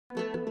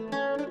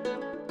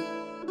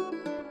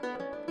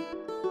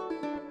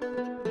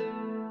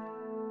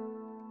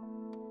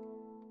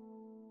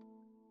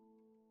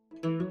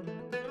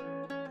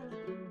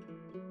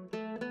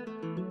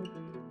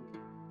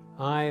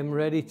I am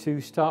ready to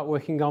start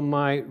working on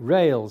my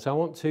rails.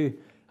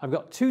 I've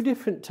got two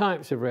different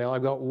types of rail.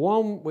 I've got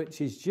one which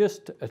is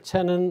just a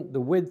tenon,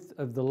 the width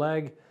of the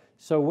leg,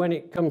 so when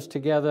it comes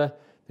together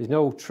there's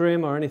no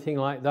trim or anything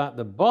like that.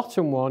 The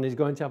bottom one is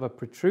going to have a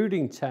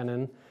protruding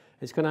tenon.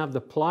 It's going to have the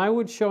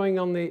plywood showing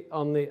on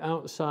the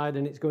outside,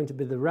 and it's going to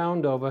be the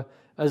roundover,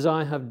 as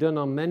I have done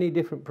on many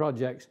different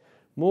projects,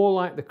 more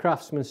like the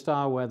craftsman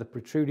style where the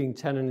protruding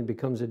tenon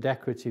becomes a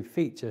decorative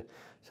feature.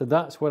 So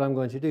that's what I'm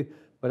going to do.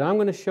 But I'm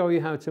going to show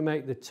you how to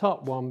make the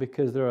top one,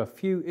 because there are a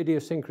few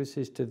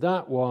idiosyncrasies to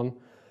that one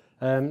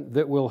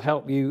that will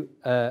help you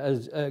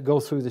go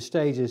through the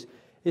stages.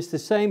 It's the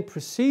same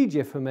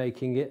procedure for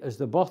making it as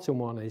the bottom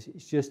one is.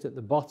 It's just that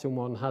the bottom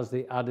one has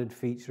the added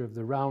feature of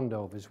the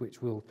roundovers,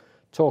 which we'll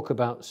talk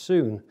about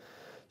soon.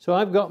 So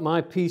I've got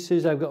my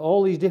pieces. I've got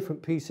all these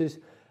different pieces.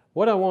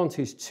 What I want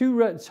is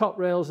two top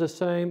rails the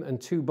same and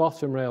two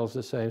bottom rails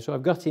the same. So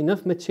I've got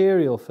enough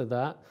material for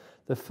that.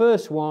 The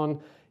first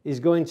one is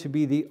going to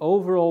be the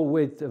overall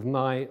width of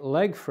my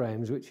leg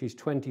frames, which is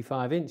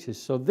 25 inches.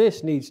 So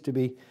this needs to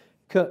be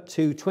cut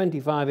to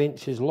 25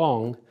 inches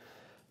long.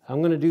 I'm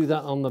going to do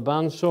that on the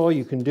bandsaw.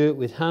 You can do it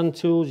with hand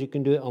tools. You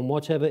can do it on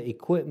whatever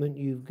equipment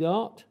you've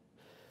got.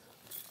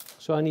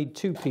 So I need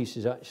two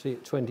pieces actually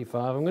at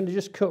 25. I'm going to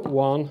just cut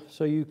one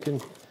so you can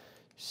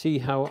see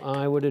how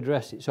I would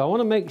address it. So I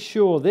want to make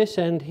sure this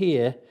end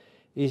here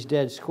is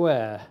dead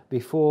square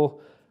before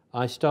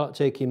I start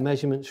taking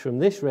measurements from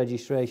this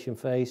registration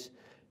face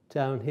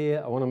down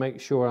here. I want to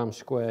make sure I'm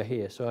square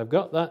here. So I've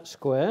got that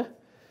square.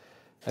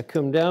 I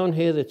come down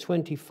here the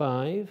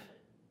 25.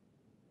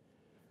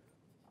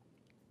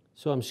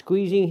 So I'm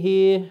squeezing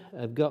here.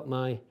 I've got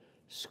my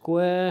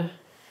square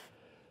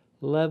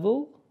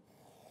level.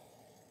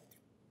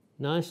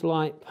 Nice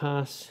light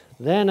pass,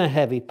 then a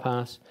heavy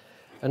pass.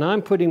 And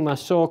I'm putting my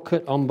saw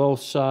cut on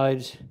both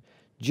sides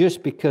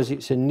just because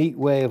it's a neat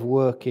way of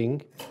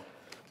working.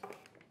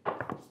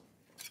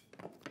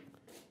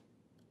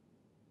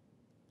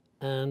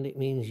 And it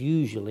means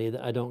usually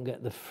that I don't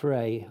get the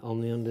fray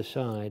on the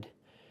underside.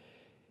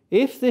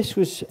 If this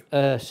was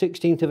a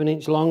 1/16 of an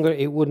inch longer,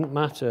 it wouldn't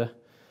matter.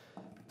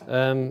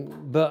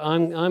 But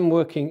I'm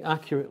working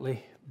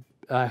accurately,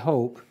 I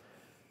hope.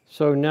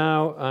 So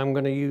now I'm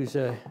going to use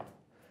a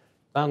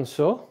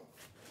bandsaw.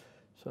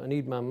 So I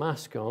need my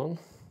mask on.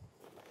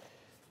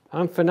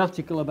 I'm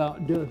fanatical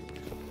about dust.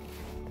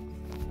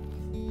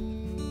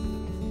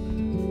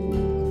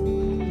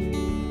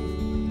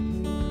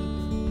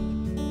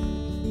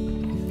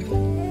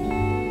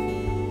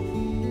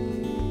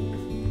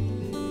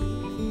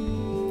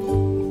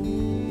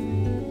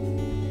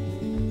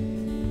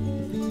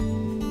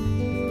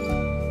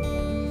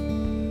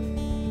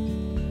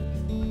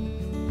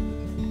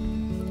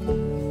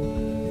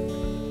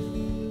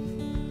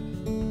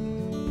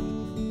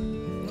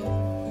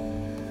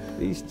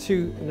 These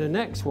two, the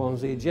next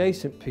ones, the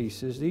adjacent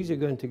pieces, these are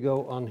going to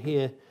go on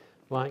here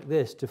like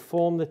this to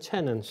form the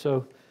tenon.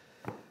 So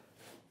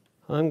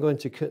I'm going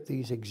to cut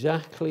these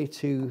exactly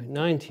to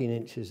 19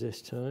 inches this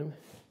time.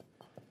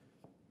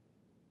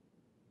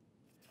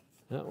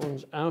 That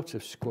one's out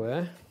of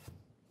square.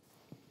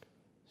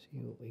 See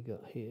what we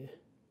got here.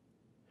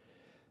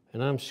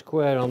 And I'm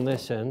square on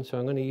this end, so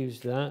I'm going to use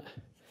that.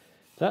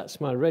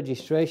 That's my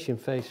registration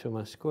face for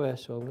my square,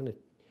 so I'm going to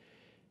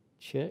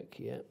check,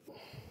 yeah.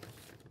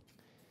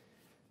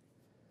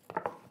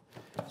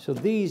 So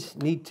these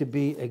need to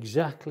be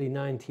exactly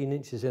 19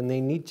 inches and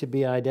they need to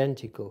be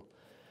identical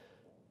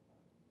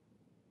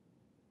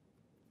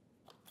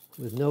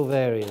with no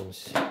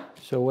variance.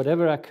 So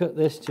whatever I cut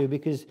this to,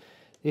 because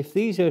if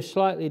these are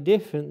slightly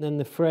different, then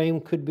the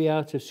frame could be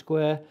out of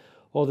square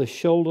or the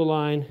shoulder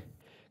line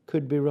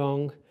could be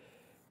wrong.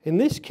 In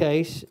this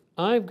case,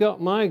 I've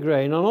got my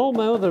grain on all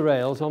my other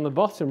rails, on the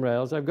bottom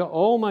rails, I've got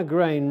all my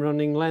grain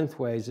running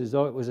lengthways as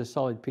though it was a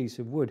solid piece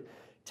of wood.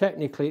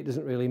 Technically, it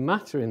doesn't really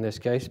matter in this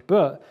case,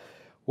 but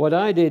what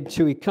I did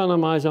to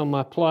economize on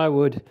my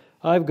plywood,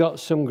 I've got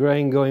some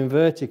grain going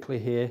vertically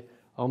here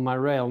on my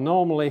rail.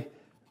 Normally,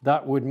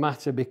 that would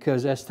matter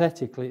because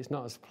aesthetically it's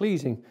not as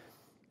pleasing,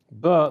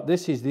 but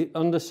this is the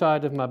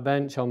underside of my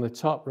bench on the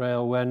top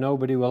rail where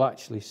nobody will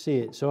actually see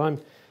it. So I'm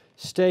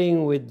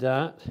staying with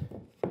that.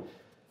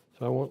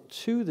 So I want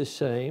two the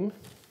same.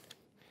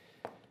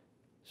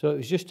 So it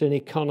was just an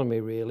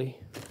economy, really.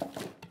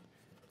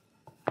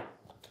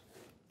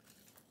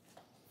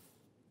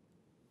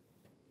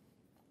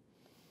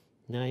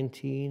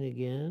 19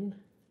 again.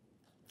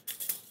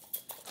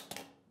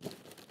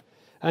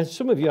 And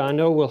some of you I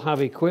know will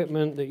have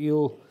equipment that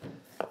you'll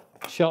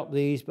chop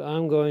these, but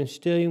I'm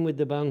staying with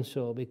the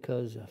bandsaw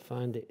because I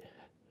find it,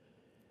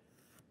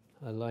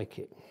 I like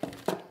it.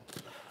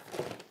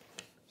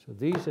 So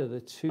these are the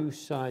two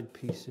side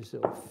pieces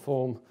that will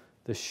form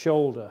the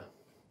shoulder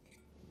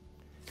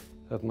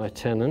of my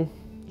tenon,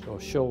 or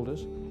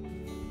shoulders.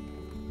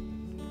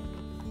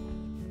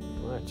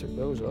 I took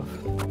those off.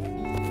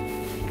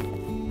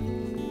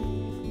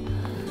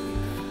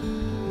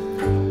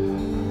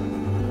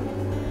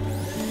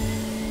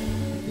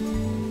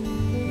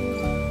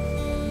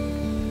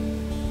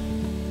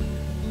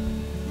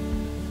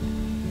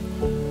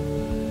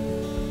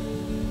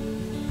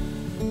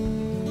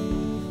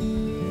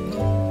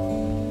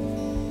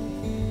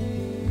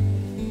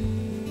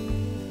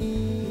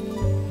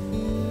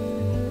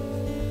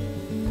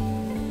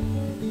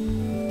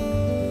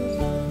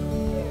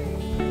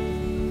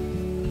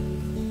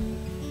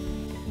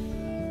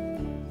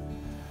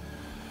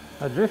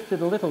 I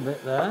drifted a little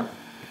bit there,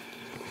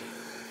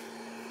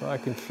 but I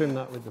can trim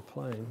that with the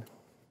plane.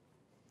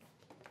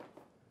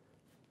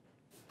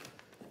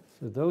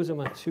 So those are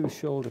my two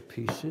shoulder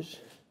pieces.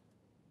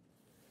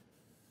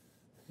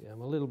 Yeah,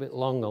 I'm a little bit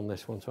long on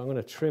this one, so I'm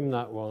going to trim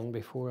that one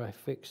before I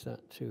fix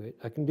that to it.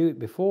 I can do it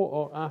before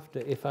or after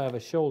if I have a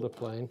shoulder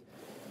plane,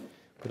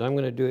 but I'm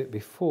going to do it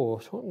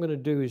before. So what I'm going to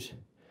do is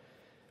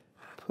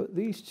put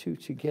these two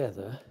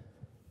together,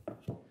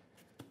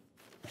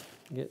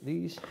 get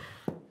these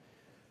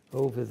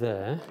over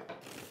there,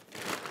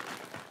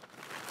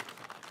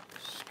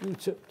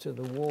 scoot up to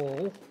the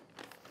wall,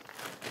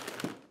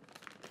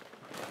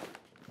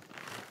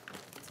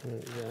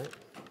 like that.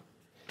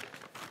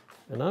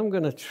 And I'm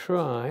going to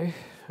try,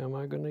 am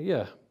I going to,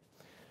 yeah.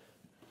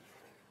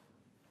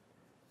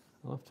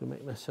 I'll have to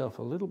make myself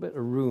a little bit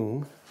of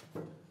room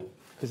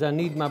because I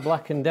need my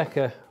Black &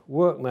 Decker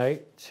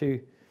workmate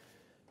to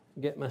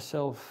get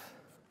myself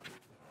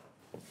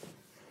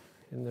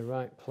in the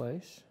right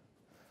place.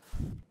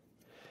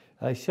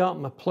 I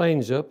sharpen my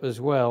planes up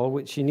as well,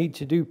 which you need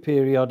to do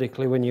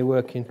periodically when you're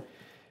working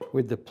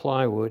with the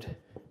plywood.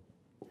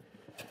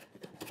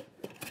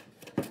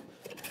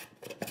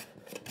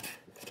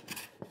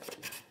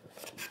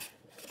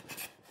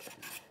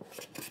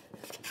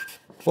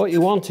 What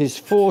you want is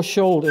four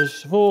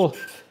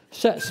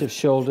sets of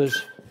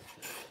shoulders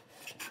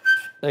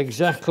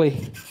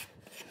exactly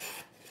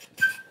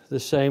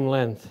the same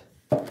length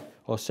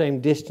or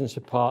same distance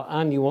apart,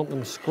 and you want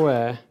them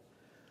square.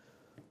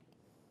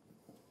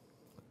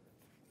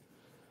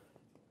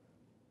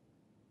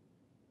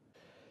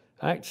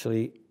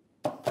 Actually,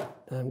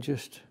 I'm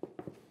just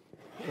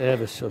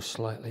ever so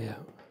slightly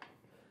out.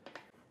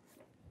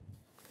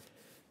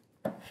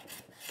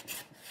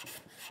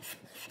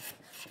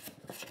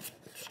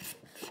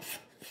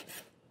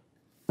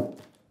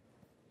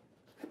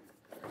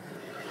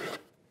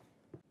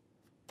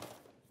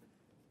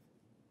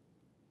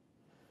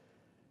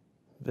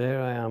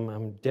 There I am,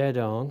 I'm dead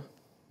on.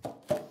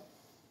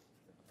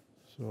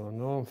 So I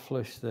know I'm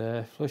flush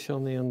there, flush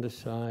on the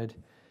underside,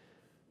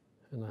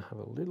 and I have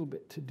a little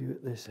bit to do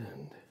at this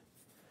end.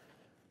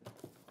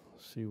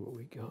 Let's see what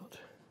we got.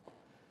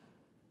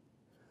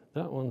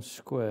 That one's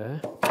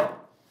square.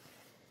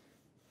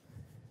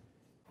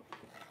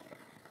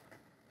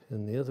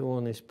 And the other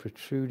one is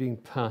protruding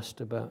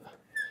past about,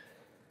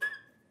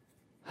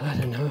 I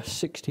don't know,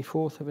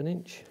 1/64 of an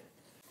inch.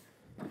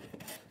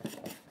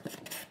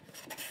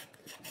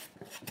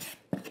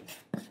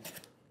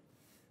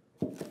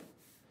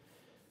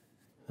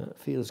 That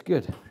feels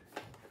good.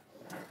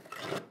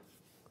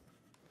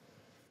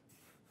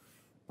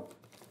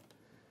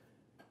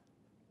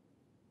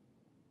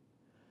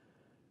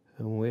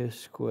 And we're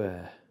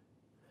square.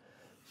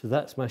 So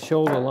that's my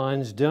shoulder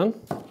lines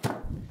done.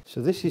 So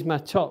this is my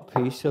top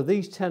piece. So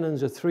these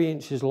tenons are 3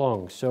 inches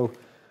long. So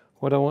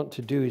what I want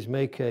to do is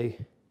make a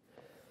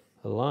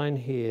line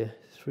here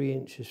 3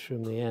 inches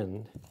from the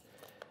end.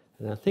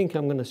 And I think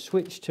I'm going to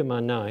switch to my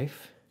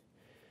knife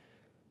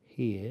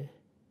here.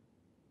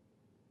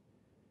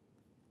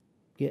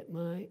 Get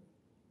my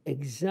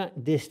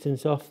exact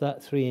distance off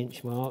that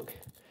 3-inch mark.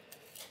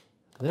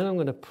 Then I'm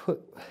going to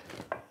put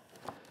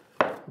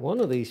one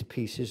of these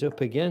pieces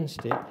up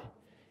against it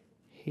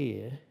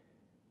here,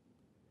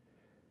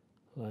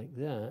 like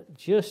that,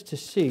 just to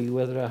see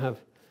whether I have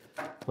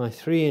my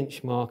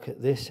 3-inch mark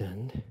at this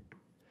end.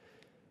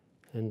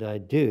 And I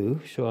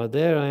do. So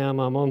there I am,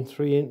 I'm on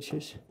 3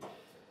 inches.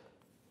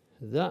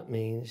 That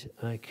means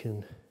I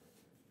can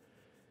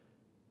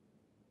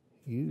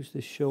use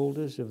the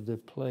shoulders of the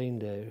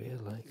planed area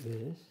like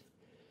this.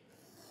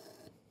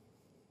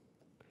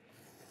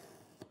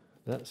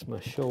 That's my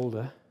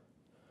shoulder.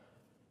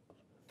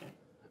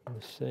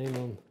 And the same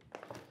on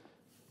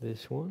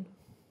this one.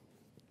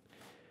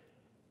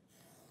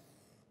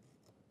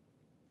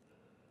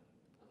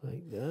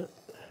 Like that.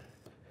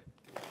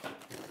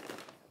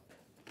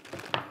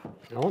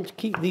 I want to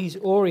keep these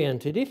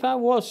oriented. If I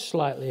was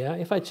slightly out,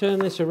 if I turn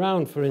this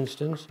around, for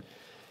instance,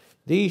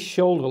 these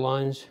shoulder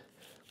lines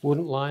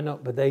wouldn't line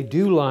up, but they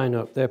do line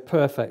up. They're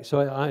perfect,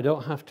 so I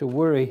don't have to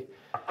worry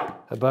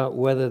about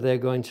whether they're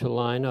going to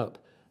line up.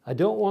 I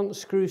don't want the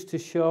screws to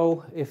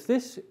show. If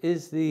this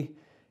is the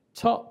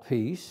top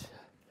piece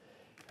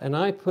and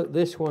I put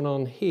this one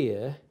on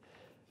here,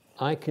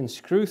 I can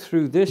screw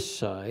through this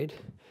side,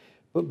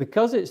 but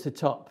because it's the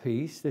top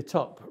piece, the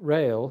top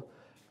rail,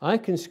 I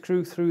can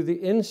screw through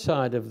the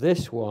inside of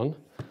this one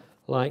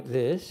like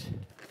this.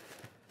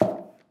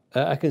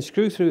 I can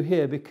screw through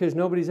here because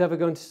nobody's ever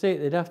going to see it.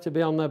 They'd have to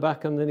be on their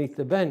back underneath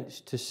the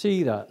bench to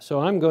see that. So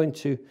I'm going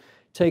to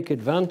take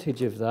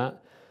advantage of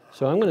that.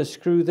 So I'm going to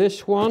screw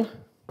this one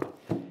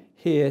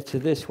here to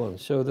this one.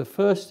 So the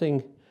first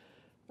thing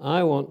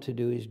I want to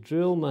do is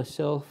drill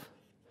myself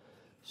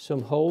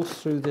some holes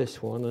through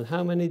this one. And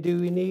how many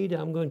do we need?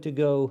 I'm going to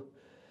go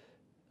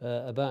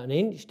about 1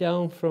 inch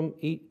down from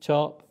each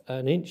top,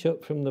 1 inch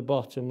up from the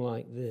bottom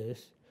like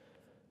this.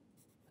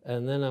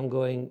 And then I'm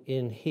going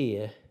in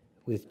here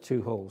with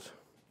 2 holes.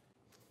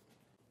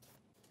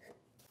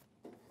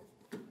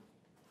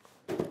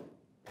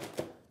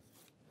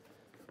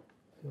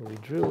 we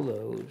drill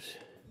those.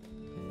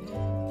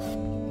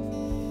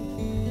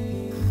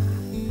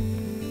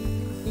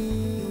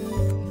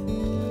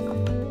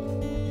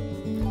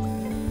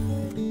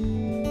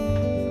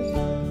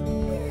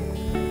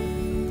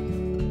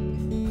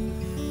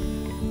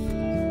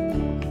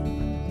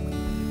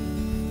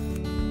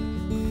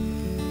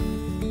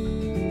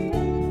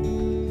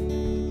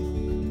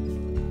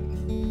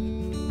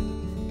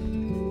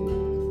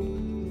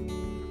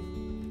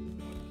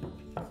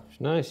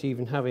 Nice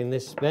even having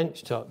this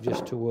bench top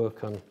just to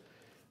work on,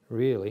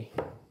 really.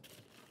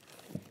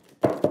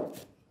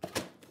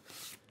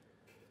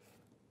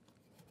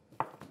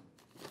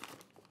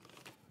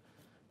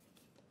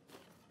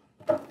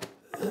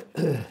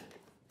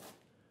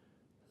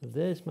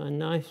 There's my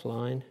knife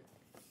line.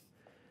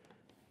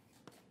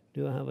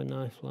 Do I have a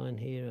knife line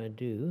here? I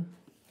do.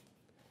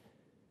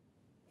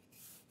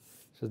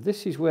 So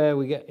this is where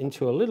we get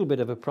into a little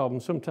bit of a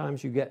problem.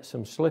 Sometimes you get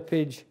some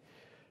slippage,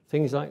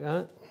 things like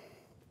that.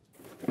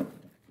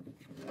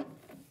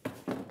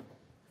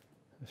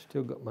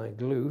 Still got my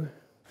glue.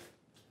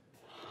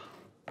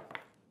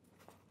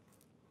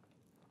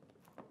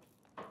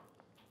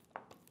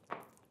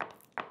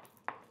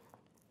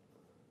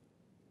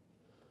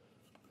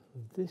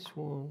 This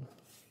one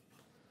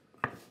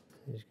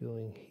is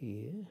going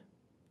here.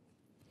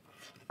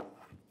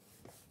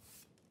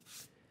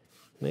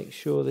 Make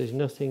sure there's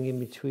nothing in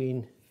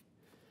between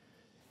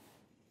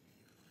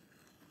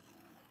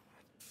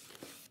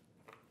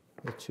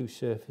the two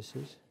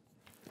surfaces.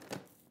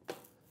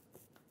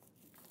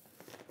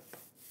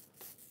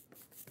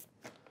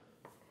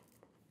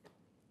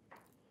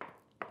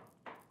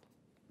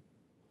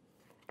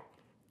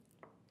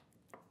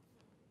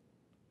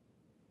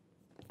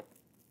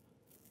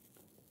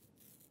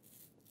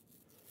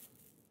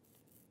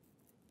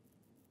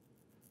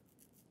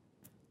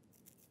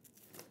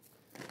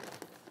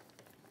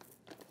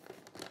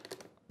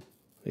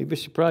 You'd be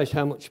surprised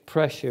how much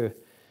pressure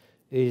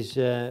is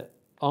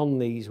on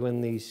these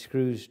when these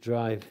screws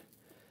drive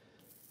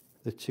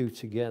the two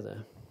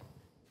together.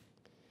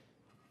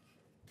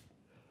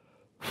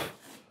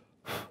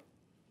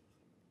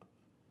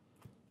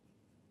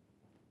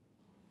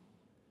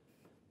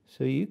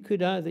 So you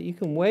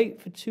can wait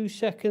for 2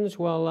 seconds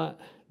while that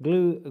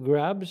glue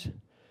grabs,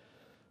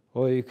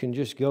 or you can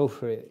just go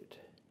for it.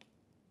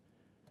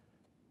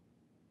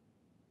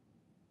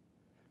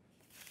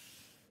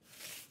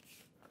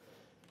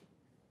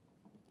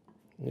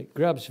 It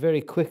grabs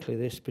very quickly,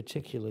 this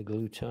particular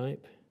glue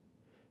type,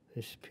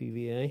 this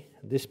PVA,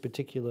 this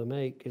particular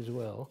make as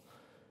well.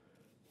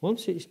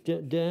 Once it's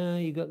down,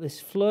 you've got this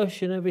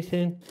flush and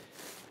everything,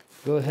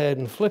 go ahead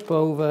and flip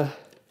over,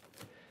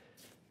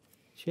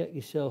 check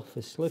yourself for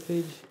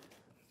slippage.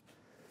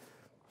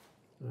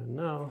 And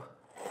now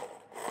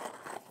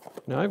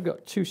I've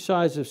got 2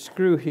 sides of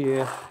screw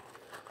here.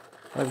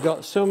 I've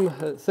got some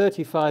at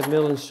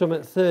 35mm and some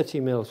at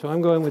 30mm, so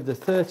I'm going with the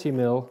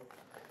 30mm.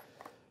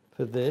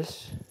 For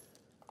this,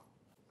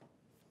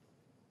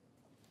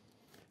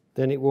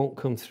 then it won't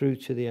come through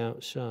to the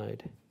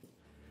outside.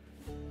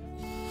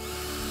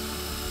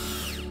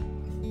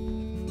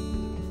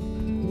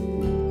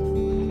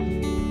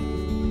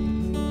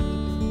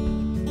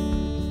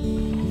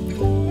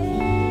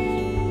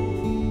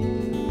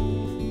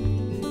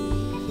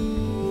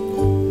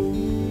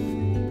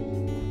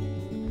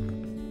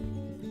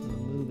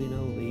 Moving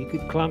over, you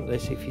could clamp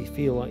this if you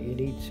feel like you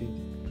need to.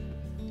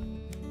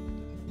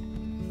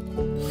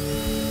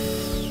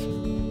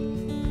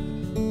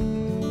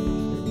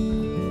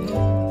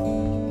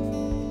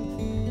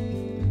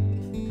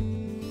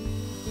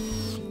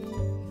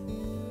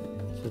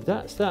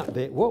 That's that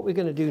bit. What we're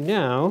going to do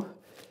now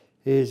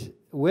is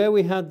where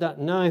we had that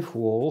knife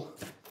wall,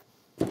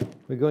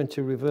 we're going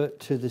to revert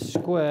to the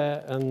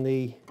square and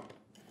the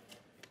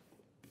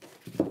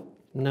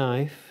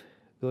knife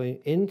going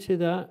into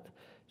that.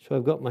 So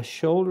I've got my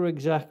shoulder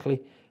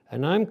exactly,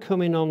 and I'm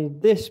coming on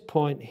this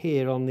point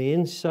here on the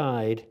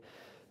inside.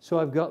 So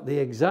I've got the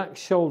exact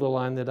shoulder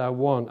line that I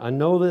want. I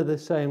know they're the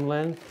same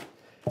length.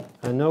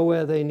 I know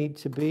where they need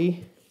to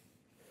be.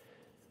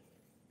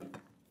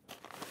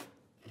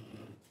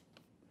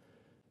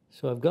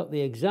 So I've got the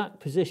exact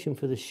position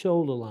for the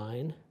shoulder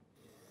line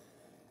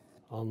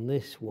on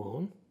this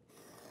one.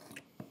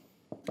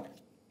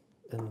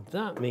 And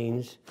that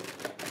means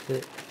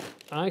that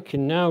I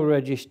can now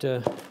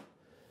register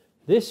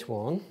this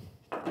one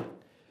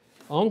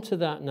onto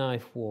that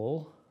knife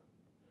wall,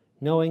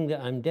 knowing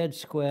that I'm dead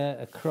square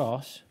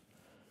across.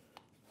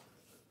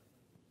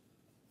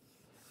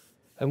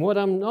 And what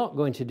I'm not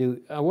going to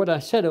do, what I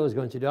said I was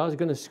going to do, I was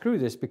going to screw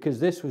this because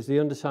this was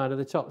the underside of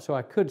the top. So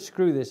I could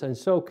screw this, and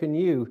so can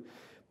you.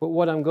 But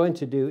what I'm going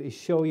to do is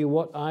show you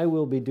what I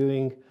will be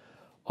doing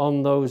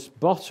on those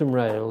bottom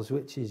rails,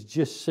 which is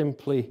just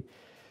simply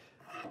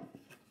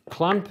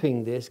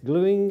clamping this,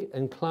 gluing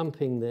and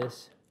clamping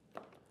this.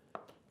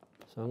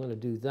 So I'm going to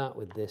do that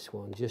with this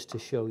one, just to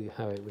show you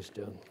how it was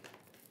done.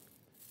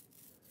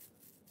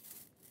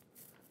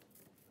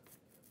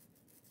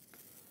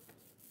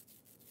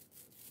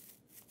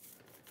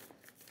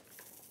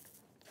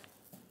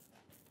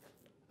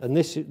 And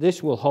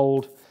this will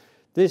hold.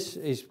 This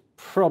is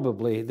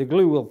probably, the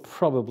glue will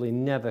probably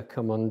never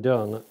come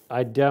undone.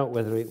 I doubt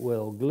whether it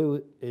will.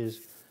 Glue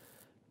is,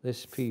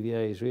 this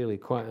PVA is really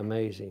quite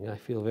amazing. I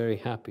feel very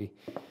happy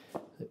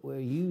that we're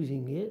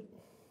using it.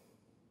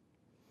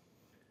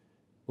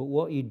 But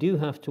what you do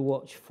have to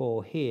watch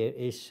for here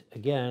is,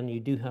 again, you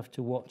do have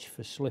to watch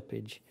for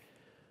slippage.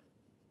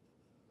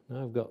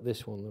 Now I've got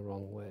this one the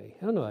wrong way.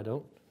 Oh, no, I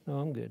don't. No,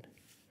 I'm good.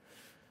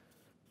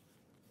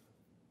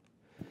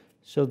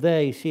 So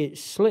there, you see it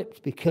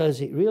slipped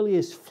because it really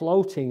is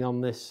floating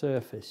on this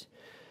surface.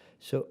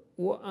 So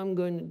what I'm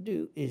going to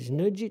do is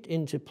nudge it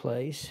into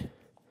place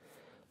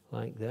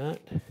like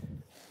that.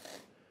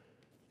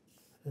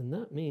 And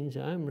that means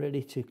I'm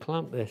ready to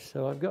clamp this.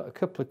 So I've got a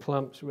couple of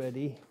clamps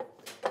ready,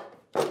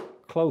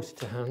 close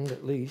to hand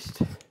at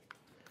least.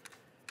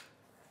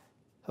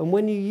 And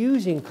when you're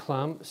using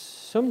clamps,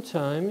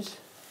 sometimes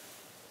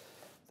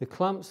the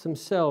clamps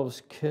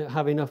themselves can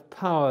have enough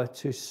power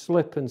to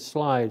slip and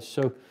slide.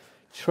 So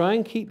try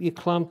and keep your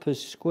clamp as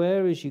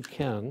square as you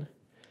can,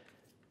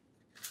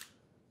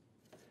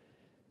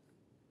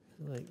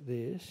 like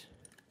this.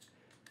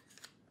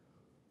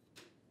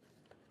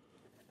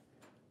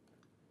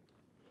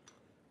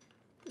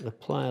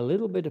 Apply a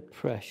little bit of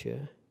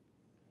pressure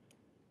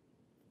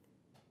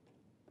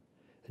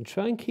and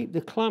try and keep the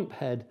clamp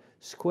head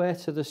square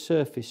to the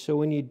surface, so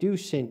when you do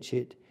cinch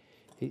it,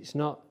 it's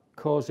not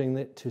causing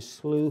it to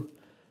slew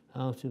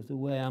out of the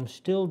way. I'm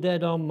still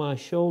dead on my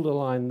shoulder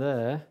line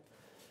there.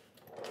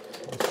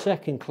 The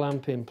second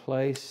clamp in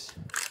place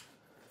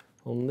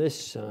on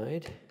this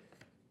side.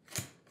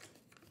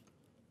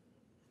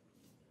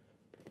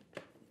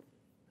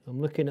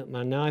 I'm looking at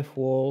my knife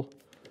wall.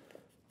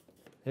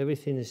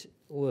 Everything is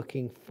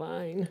working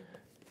fine.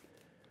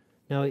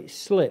 Now it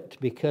slipped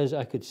because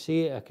I could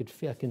see it.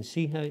 I can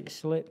see how it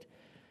slipped.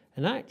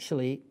 And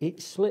actually,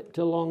 it slipped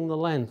along the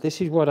length.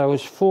 This is what I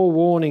was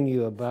forewarning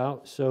you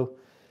about. So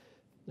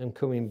I'm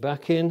coming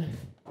back in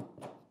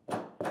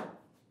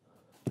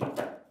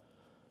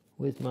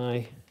with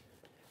my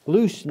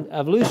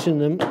I've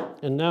loosened them,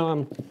 and now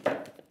I'm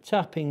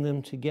tapping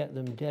them to get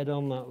them dead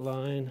on that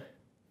line.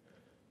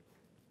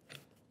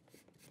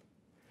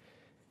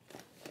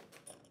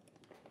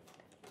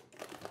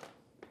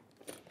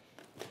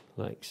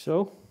 Like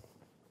so.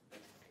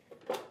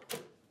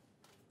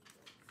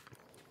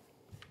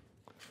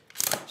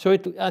 So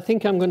I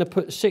think I'm going to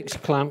put 6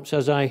 clamps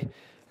as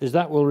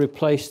that will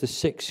replace the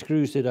 6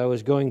 screws that I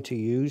was going to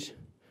use.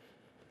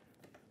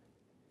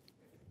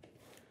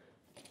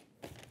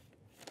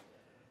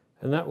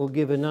 And that will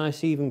give a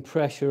nice even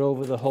pressure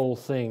over the whole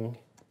thing.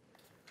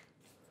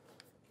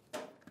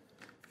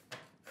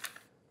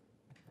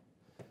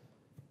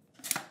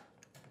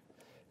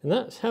 And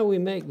that's how we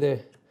make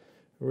the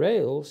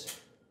rails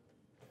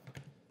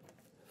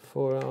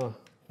for our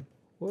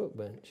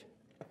workbench.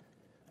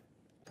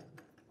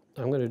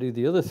 I'm going to do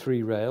the other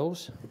 3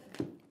 rails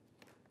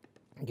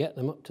and get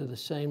them up to the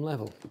same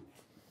level.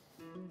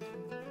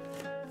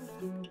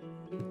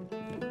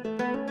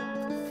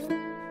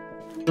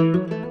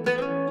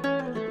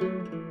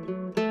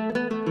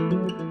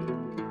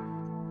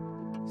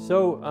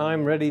 So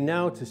I'm ready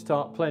now to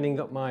start planing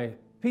up my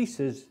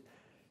pieces.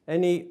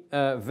 Any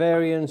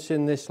variance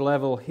in this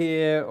level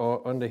here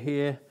or under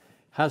here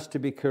has to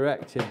be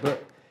corrected,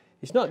 but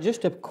it's not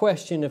just a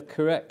question of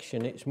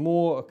correction, it's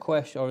more a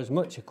question, or as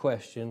much a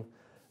question,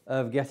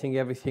 of getting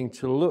everything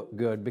to look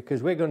good,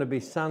 because we're going to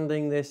be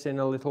sanding this in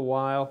a little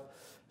while.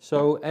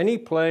 So any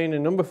plane, a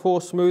number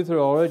 4 smoother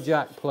or a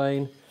jack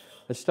plane,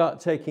 and start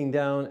taking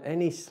down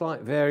any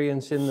slight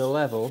variance in the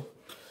level,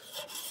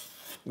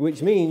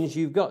 which means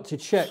you've got to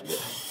check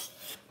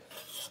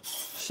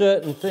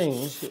certain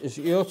things. As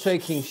you're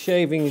taking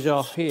shavings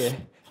off here,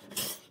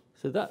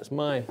 so that's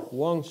my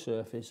one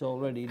surface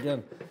already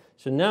done.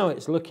 So now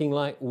it's looking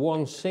like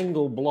one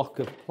single block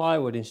of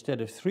plywood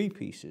instead of 3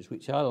 pieces,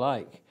 which I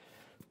like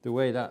the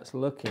way that's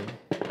looking.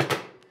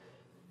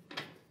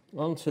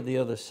 Onto the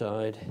other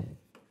side.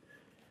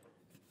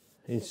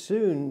 And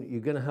soon you're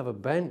going to have a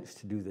bench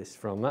to do this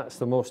from. That's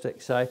the most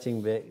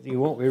exciting bit. You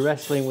won't be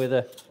wrestling with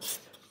a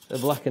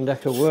Black &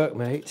 Decker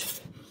workmate.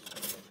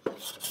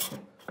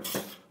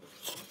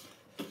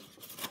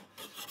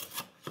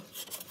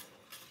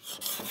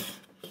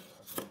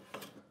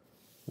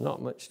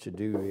 Not much to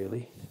do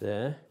really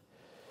there.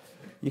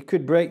 You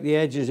could break the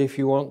edges if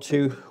you want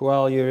to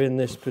while you're in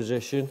this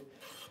position.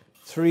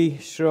 3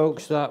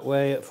 strokes that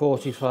way at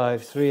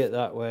 45, 3 at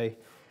that way.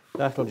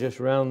 That'll just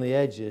round the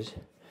edges.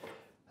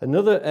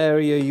 Another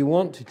area you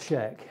want to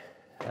check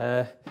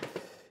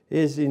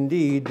is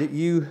indeed that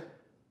you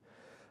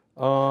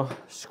are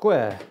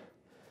square.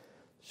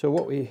 So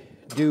what we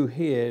do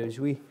here is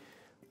we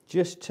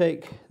just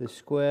take the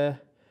square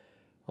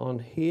on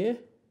here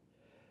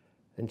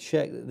and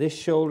check that this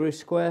shoulder is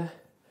square.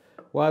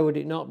 Why would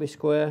it not be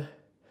square?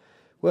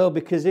 Well,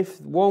 because if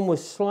one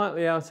was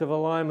slightly out of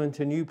alignment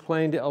and you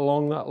planed it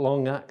along that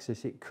long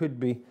axis, it could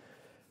be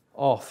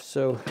off.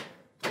 So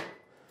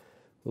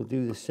we'll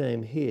do the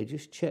same here.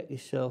 Just check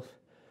yourself.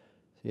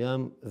 See,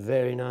 I'm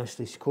very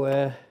nicely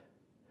square.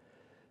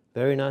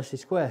 very nicely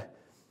square.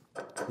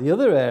 The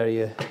other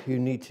area you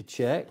need to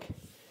check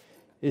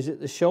is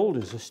that the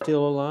shoulders are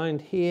still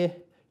aligned here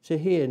to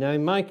here. Now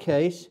in my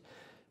case,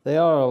 they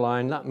are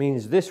aligned. That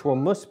means this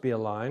one must be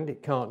aligned.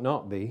 It can't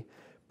not be.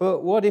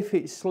 But what if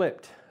it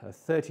slipped a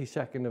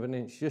 32nd of an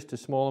inch, just a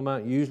small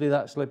amount? Usually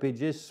that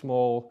slippage is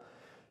small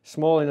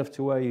enough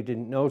to where you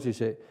didn't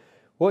notice it.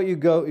 What you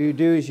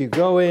do is you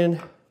go in,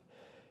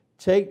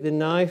 take the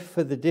knife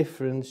for the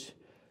difference,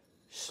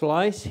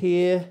 slice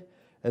here,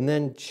 and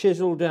then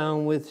chisel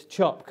down with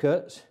chop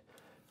cuts,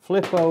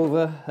 flip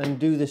over and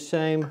do the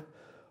same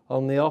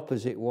on the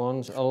opposite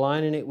ones,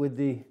 aligning it with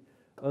the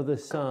other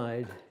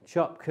side,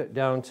 chop cut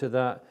down to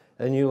that,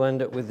 and you'll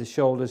end up with the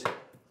shoulders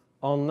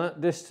on that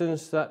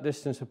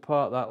distance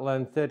apart, that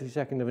length.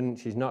 32nd of an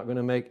inch is not going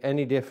to make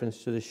any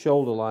difference to the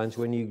shoulder lines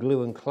when you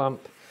glue and clamp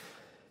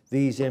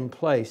these in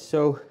place.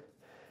 So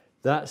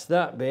that's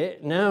that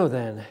bit. Now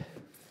then,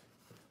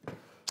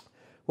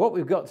 what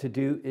we've got to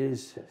do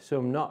is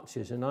some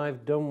notches, and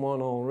I've done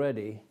one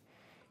already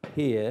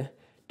here.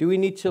 Do we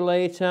need to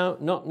lay it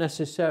out? Not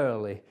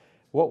necessarily.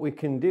 What we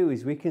can do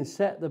is we can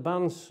set the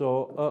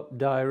bandsaw up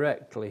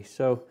directly.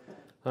 So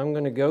I'm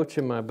going to go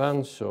to my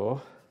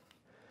bandsaw,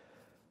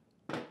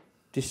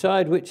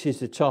 decide which is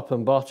the top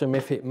and bottom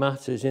if it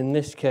matters. In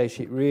this case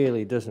it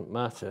really doesn't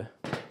matter.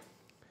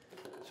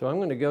 So I'm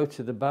going to go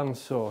to the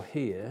bandsaw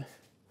here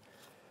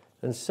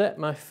and set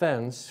my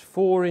fence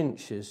 4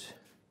 inches,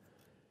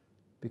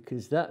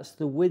 because that's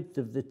the width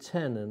of the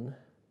tenon.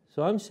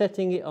 So I'm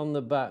setting it on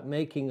the back,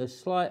 making a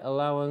slight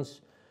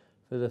allowance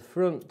for the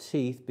front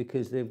teeth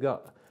because they've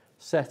got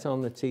set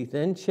on the teeth.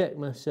 Then check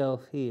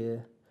myself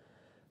here.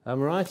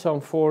 I'm right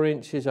on 4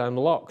 inches, I'm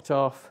locked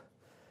off.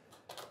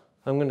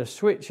 I'm going to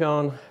switch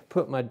on,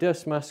 put my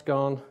dust mask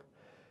on,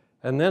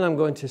 and then I'm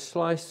going to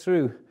slice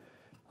through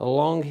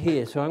along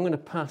here. So I'm going to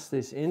pass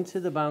this into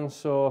the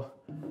bandsaw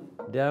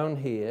down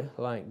here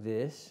like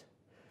this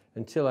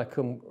until I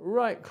come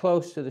right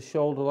close to the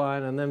shoulder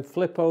line, and then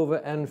flip over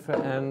end for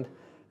end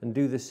and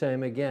do the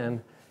same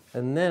again.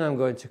 And then I'm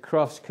going to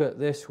cross cut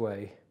this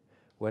way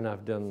when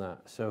I've done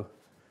that. So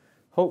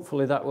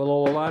hopefully that will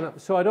all line up.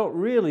 So I don't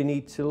really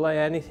need to lay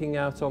anything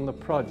out on the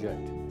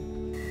project.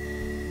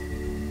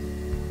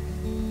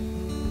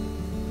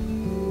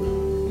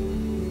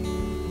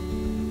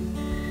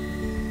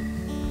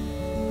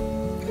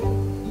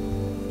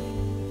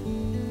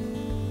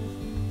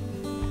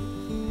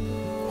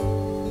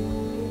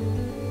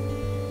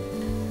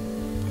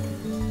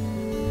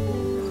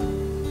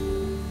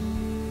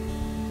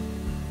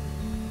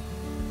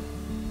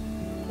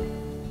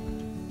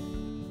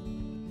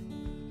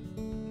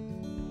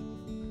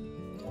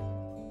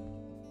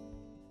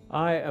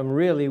 I am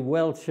really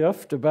well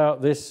chuffed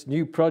about this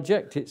new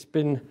project. It's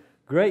been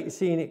great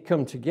seeing it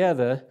come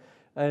together.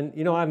 And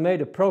you know, I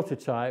made a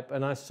prototype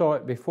and I saw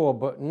it before,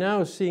 but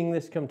now seeing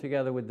this come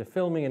together with the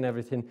filming and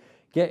everything,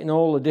 getting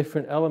all the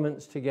different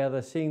elements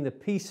together, seeing the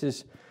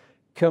pieces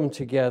come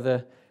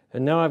together,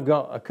 and now I've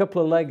got a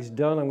couple of legs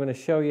done. I'm going to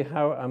show you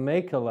how I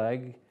make a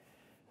leg,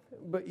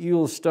 but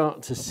you'll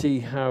start to see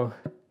how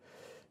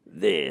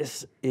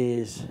this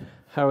is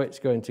how it's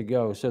going to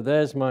go. So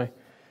there's my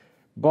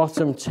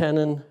bottom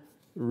tenon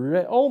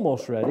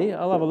almost ready.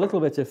 I'll have a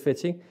little bit of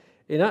fitting.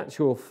 In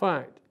actual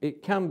fact,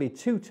 it can be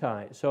too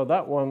tight, so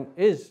that one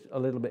is a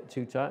little bit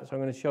too tight, so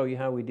I'm going to show you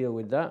how we deal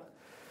with that.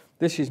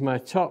 This is my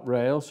top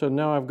rail, so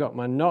now I've got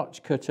my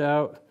notch cut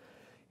out.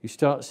 You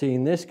start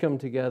seeing this come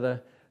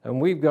together,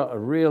 and we've got a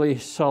really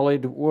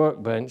solid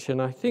workbench,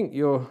 and I think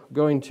you're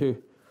going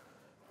to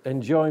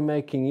enjoy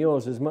making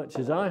yours as much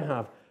as I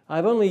have.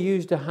 I've only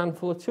used a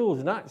handful of tools,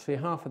 and actually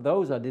half of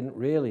those I didn't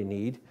really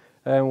need.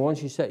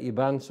 Once you set your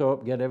bandsaw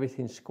up, get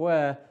everything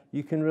square,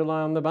 you can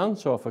rely on the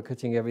bandsaw for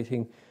cutting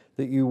everything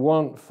that you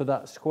want for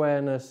that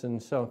squareness,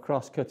 and so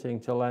cross-cutting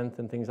to length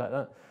and things like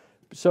that.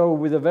 So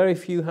with a very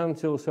few hand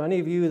tools, so any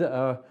of you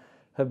that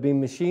have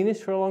been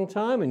machinists for a long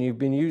time and you've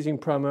been using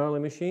primarily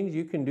machines,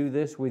 you can do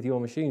this with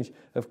your machines.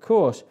 Of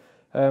course,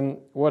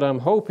 what I'm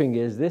hoping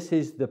is this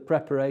is the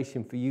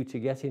preparation for you to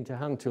get into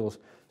hand tools.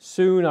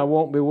 Soon I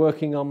won't be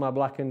working on my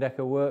Black &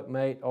 Decker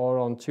Workmate or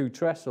on 2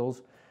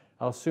 trestles.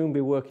 I'll soon be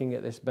working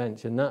at this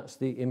bench, and that's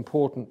the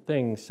important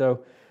thing.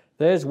 So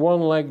there's one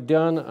leg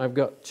done. I've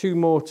got 2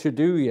 more to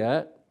do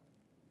yet,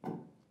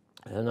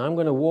 and I'm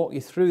going to walk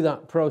you through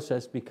that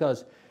process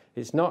because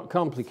it's not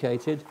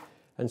complicated,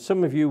 and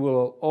some of you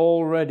will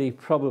already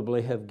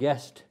probably have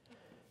guessed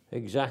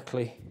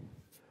exactly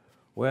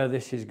where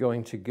this is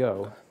going to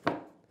go.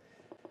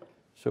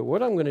 So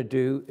what I'm going to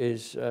do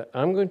is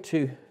I'm going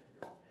to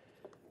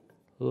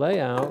lay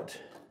out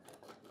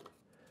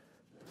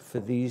for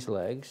these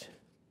legs.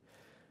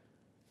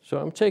 So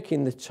I'm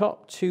taking the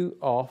top 2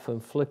 off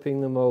and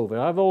flipping them over.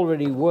 I've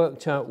already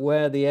worked out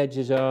where the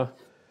edges are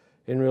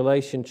in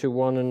relation to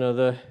one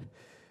another.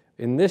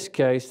 In this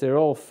case, they're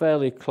all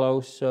fairly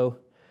close. So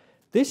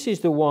this is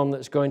the one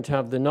that's going to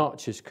have the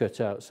notches cut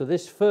out. So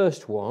this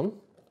first one,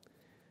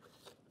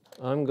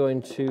 I'm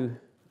going to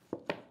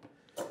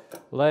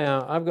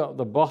layout, I've got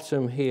the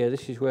bottom here.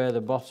 This is where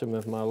the bottom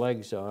of my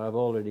legs are. I've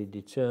already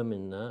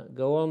determined that.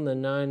 Go on the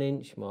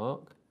 9-inch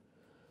mark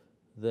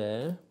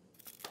there.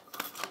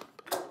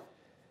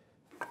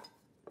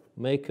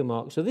 Make a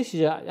mark. So this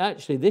is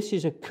actually, this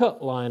is a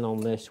cut line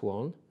on this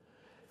one.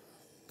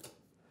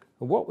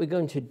 And what we're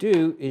going to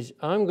do is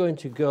I'm going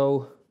to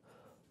go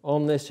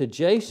on this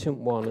adjacent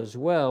one as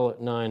well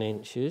at 9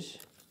 inches,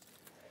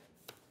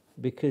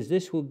 because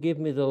this will give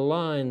me the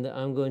line that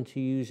I'm going to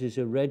use as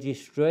a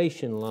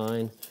registration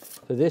line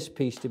for this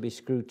piece to be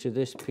screwed to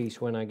this piece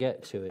when I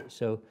get to it.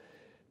 So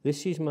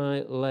this is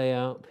my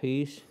layout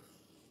piece.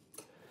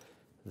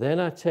 Then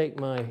I take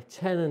my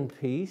tenon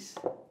piece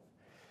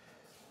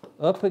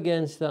up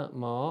against that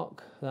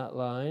mark, that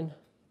line.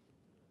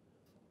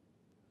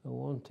 I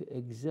want it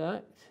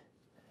exact.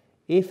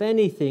 If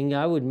anything,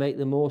 I would make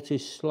the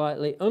mortise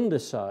slightly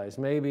undersized,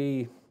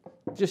 maybe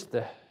just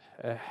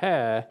a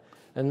hair,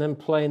 and then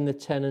plane the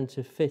tenon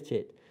to fit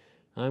it.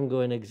 I'm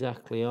going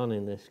exactly on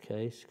in this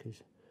case,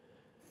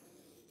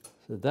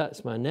 so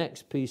that's my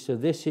next piece. So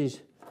this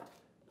is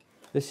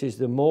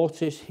the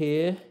mortise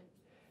here,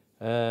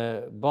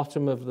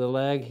 bottom of the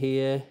leg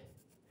here.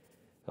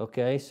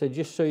 Okay, so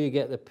just so you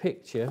get the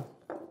picture,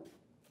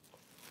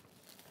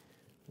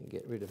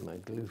 get rid of my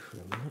glue for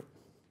a minute.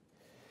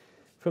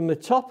 From the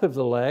top of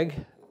the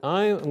leg,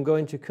 I am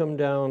going to come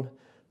down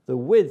the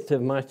width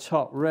of my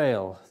top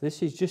rail.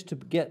 This is just to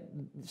get,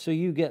 so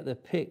you get the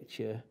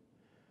picture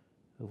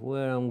of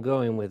where I'm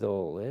going with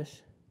all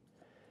this.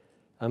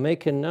 I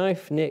make a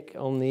knife nick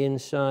on the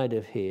inside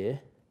of here,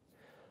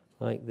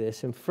 like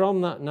this, and from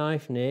that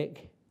knife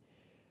nick,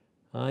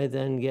 I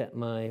then get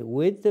my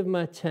width of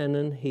my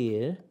tenon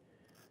here,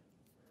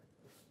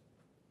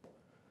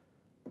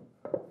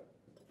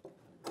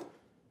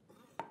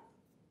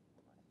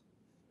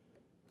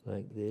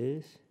 like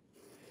this.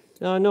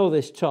 Now I know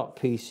this top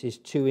piece is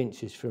 2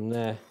 inches from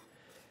there,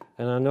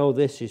 and I know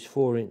this is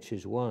 4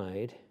 inches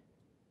wide,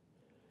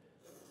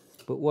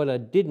 but what I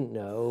didn't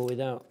know,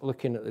 without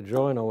looking at the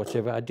drawing or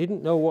whatever, I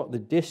didn't know what the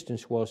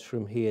distance was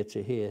from here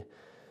to here.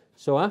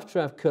 So after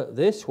I've cut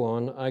this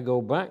one, I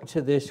go back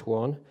to this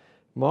one,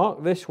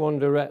 mark this one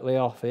directly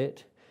off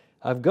it.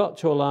 I've got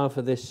to allow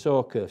for this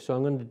saw curve, so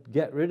I'm going to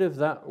get rid of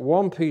that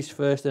one piece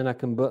first, then I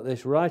can butt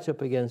this right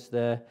up against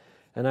there,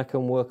 and I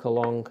can work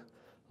along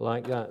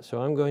like that.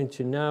 So I'm going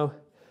to now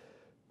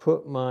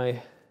put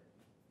my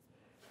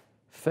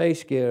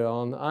face gear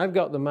on. I've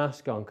got the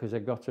mask on because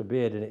I've got a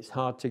beard and it's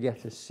hard to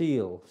get a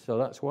seal, so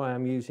that's why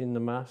I'm using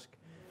the mask,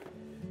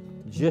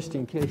 just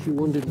in case you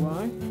wondered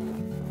why.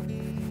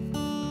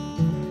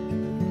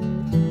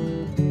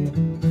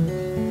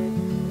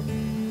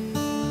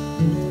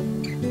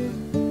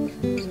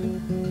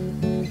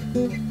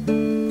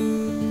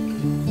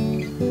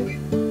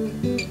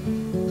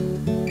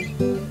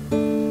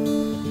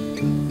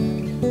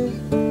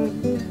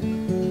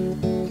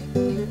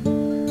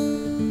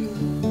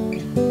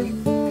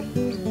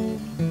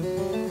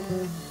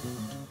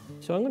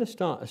 So I'm going to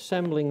start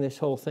assembling this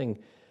whole thing.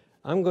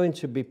 I'm going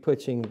to be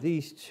putting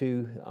these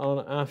two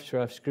on after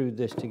I've screwed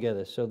this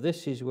together. So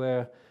this is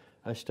where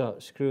I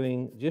start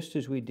screwing, just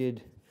as we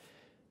did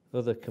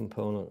other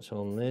components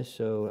on this.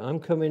 So I'm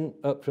coming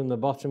up from the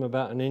bottom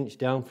about 1 inch,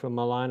 down from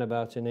my line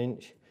about 1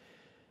 inch,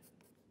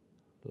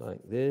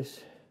 like this.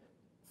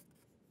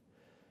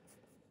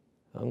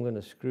 I'm going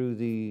to screw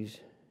these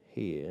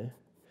here.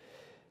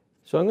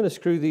 So I'm going to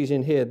screw these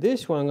in here.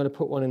 This one I'm going to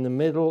put one in the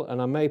middle,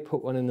 and I may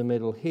put one in the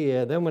middle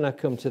here. Then when I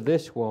come to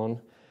this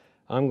one,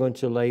 I'm going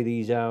to lay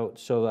these out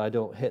so that I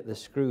don't hit the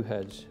screw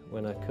heads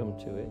when I come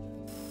to it.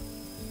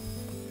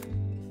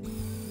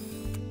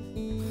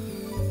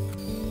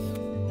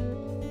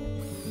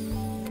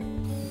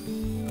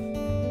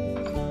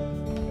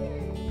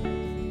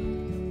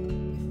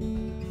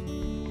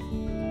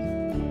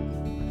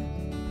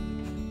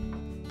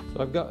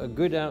 So I've got a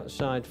good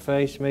outside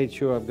face, made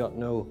sure I've got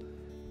no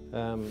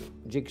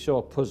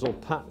jigsaw puzzle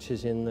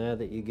patches in there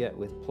that you get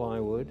with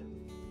plywood.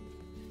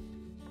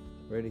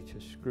 Ready to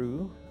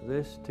screw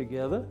this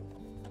together.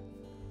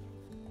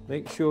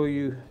 Make sure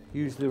you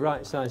use the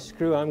right size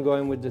screw. I'm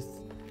going with the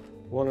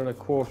 1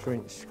 1/4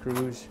 inch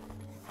screws,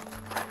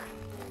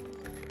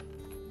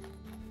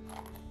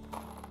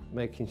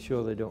 making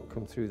sure they don't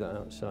come through that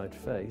outside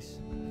face.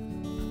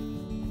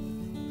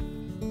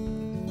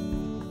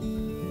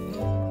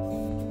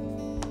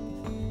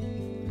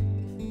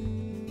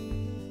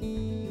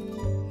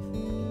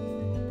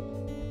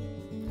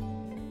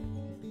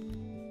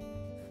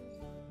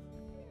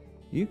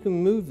 You can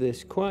move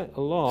this quite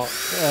a lot.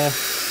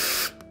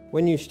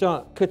 When you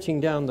start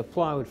cutting down the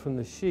plywood from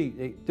the sheet,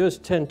 it does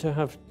tend to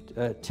have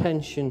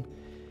tension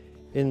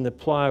in the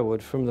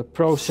plywood from the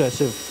process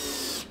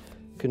of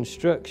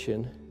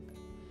construction.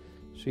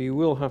 So you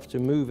will have to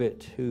move it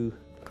to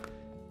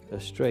a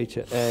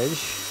straighter edge.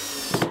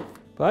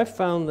 But I've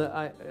found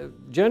that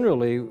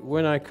generally,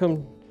 when I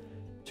come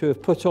to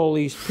have put all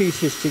these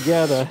pieces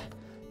together,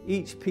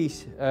 each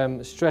piece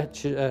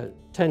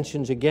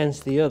tensions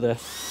against the other.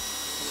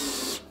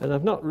 And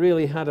I've not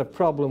really had a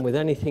problem with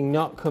anything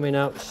not coming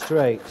out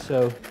straight.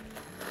 So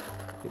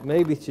It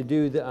may be to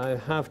do that I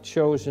have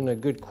chosen a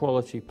good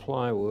quality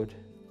plywood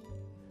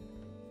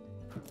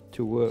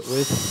to work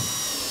with.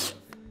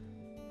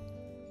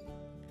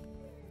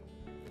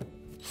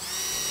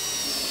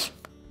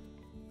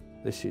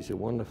 This is a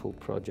wonderful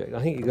project.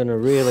 I think you're going to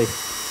really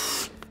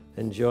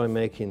enjoy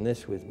making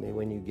this with me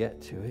when you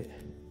get to it.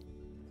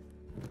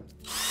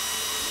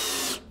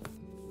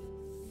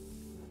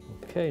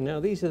 Okay, now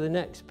these are the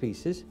next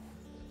pieces.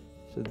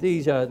 So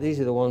these are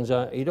the ones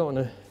you don't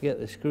want to get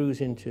the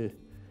screws into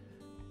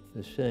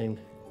the same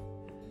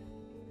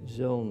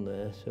zone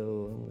there.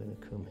 So I'm going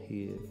to come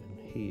here and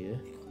here.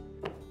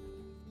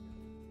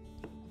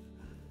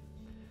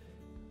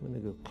 I'm going to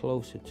go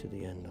closer to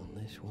the end on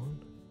this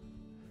one.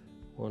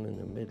 One in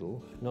the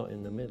middle, not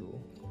in the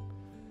middle,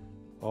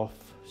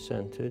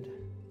 off-centered.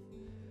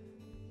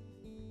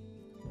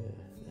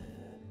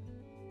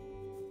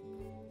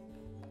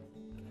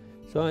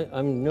 So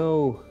I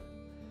know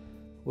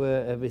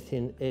where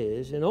everything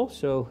is, and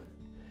also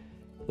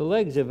the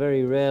legs are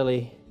very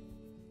rarely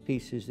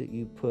pieces that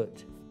you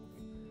put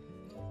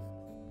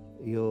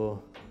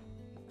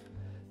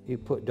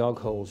dog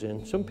holes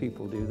in. Some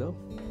people do though.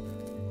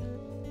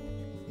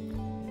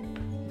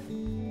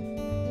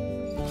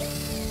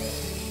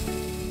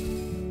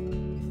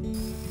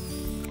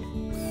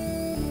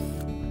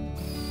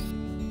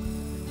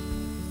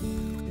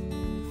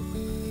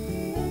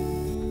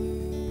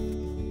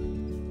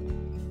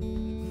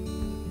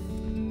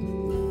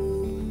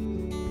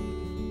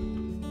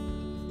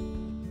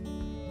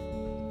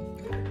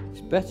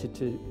 Better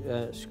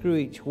to screw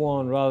each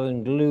one rather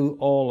than glue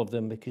all of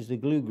them, because the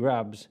glue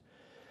grabs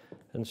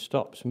and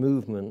stops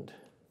movement.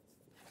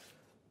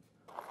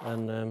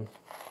 And those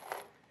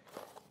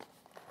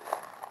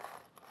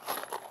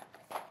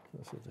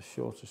are the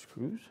shorter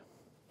screws.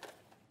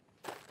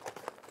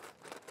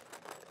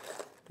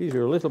 These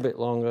are a little bit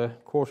longer,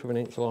 1/4 of an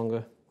inch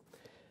longer,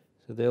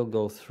 so they'll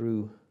go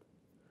through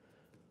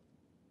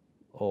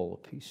all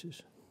the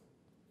pieces,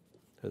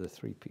 or the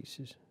 3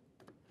 pieces.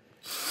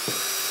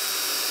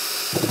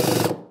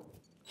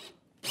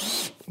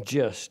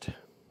 Just.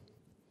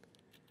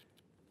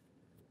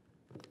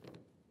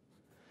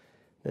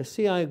 Now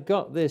see, I've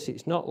got this,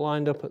 it's not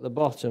lined up at the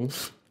bottom.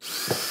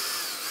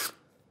 So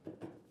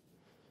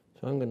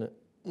I'm going to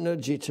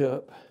nudge it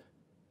up.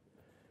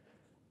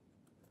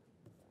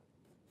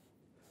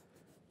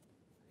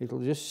 It'll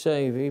just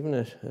save, even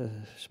a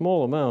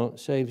small amount,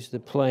 saves the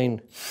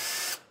plane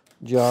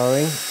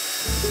jarring.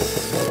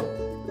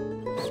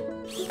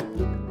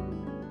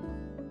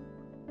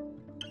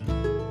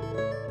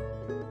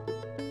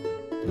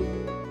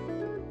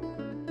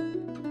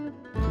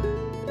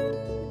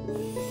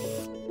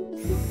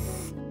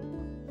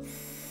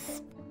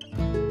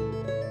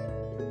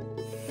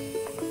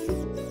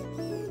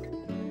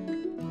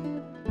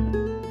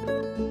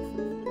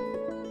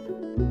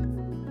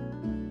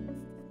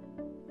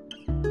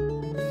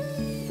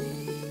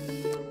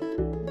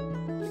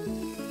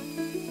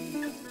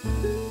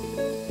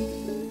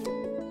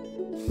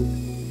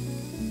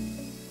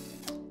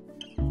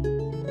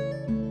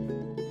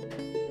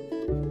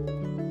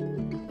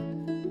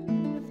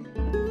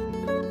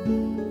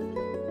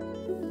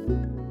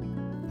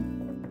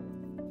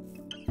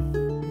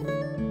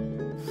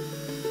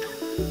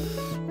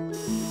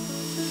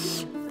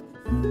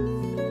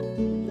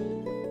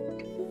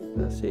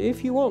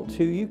 If you want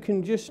to, you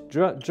can just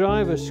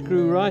drive a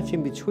screw right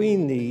in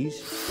between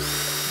these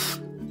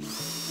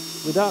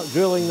without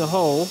drilling the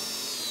hole.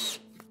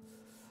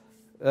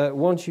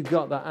 Once you've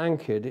got that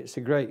anchored, it's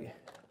a great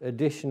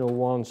additional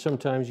one.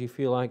 Sometimes you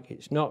feel like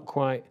it's not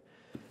quite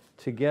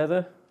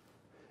together.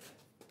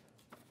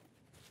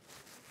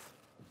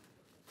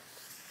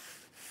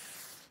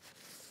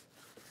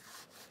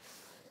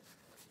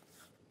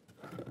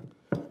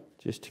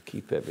 Just to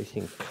keep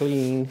everything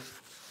clean.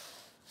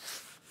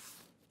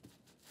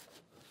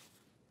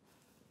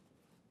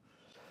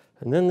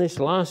 And then this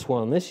last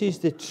one, this is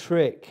the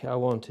trick I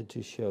wanted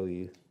to show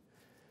you,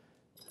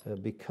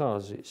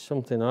 because it's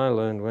something I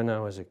learned when I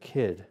was a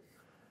kid.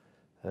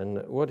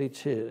 And what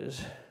it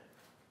is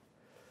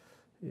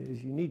you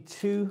need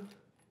 2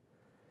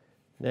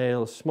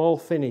 nails, small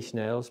finish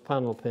nails,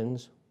 panel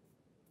pins,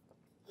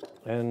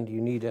 and you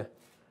need a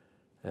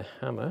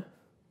hammer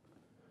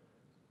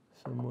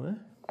somewhere.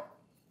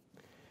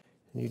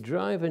 And you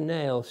drive a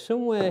nail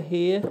somewhere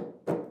here.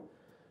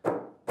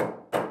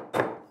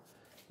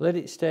 Let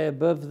it stay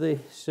above the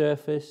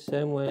surface,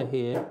 somewhere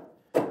here.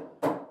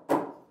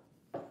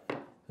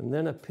 And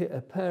then a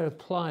pair of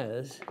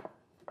pliers.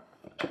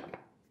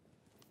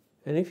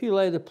 And if you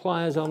lay the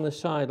pliers on the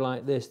side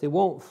like this, they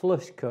won't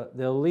flush cut.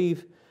 They'll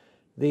leave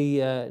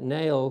the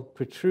nail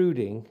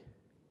protruding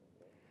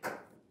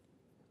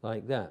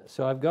like that.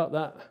 So I've got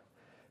that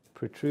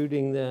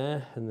protruding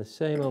there, and the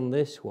same on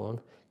this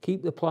one.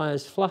 Keep the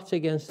pliers flat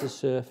against the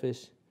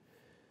surface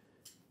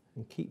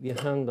and keep your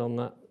hand on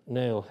that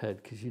nail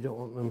head, because you don't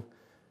want them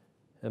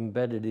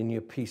embedded in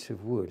your piece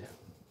of wood.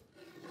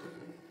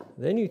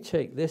 Then you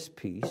take this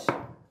piece,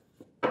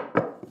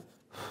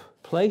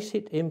 place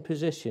it in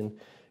position,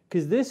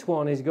 because this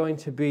one is going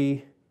to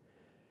be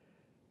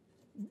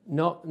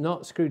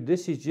not screwed.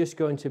 This is just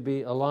going to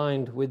be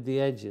aligned with the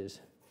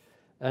edges.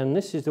 And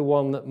this is the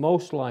one that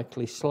most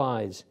likely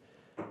slides.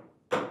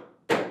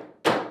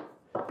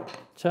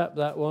 Tap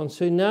that one.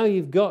 So now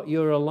you've got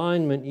your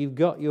alignment, you've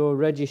got your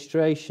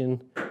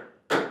registration,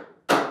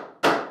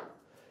 and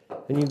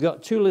you've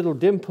got two little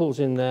dimples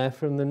in there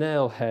from the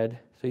nail head.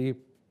 So you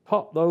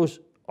pop those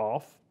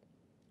off,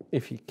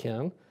 if you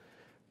can,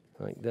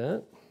 like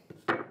that.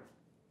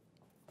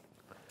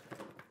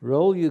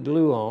 Roll your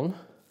glue on.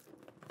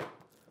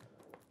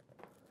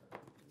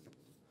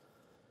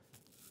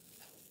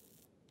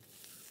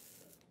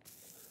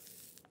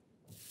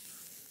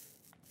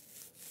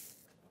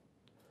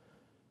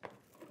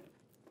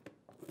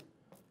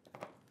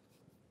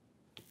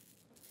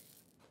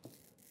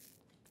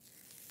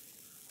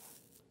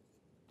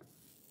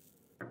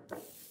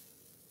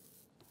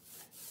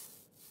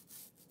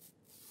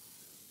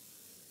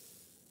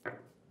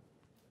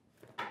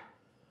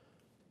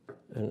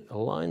 And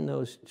align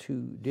those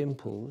two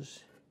dimples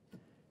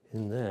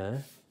in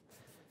there.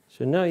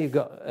 So now you've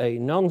got a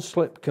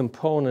non-slip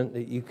component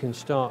that you can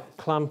start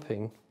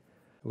clamping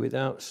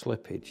without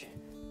slippage.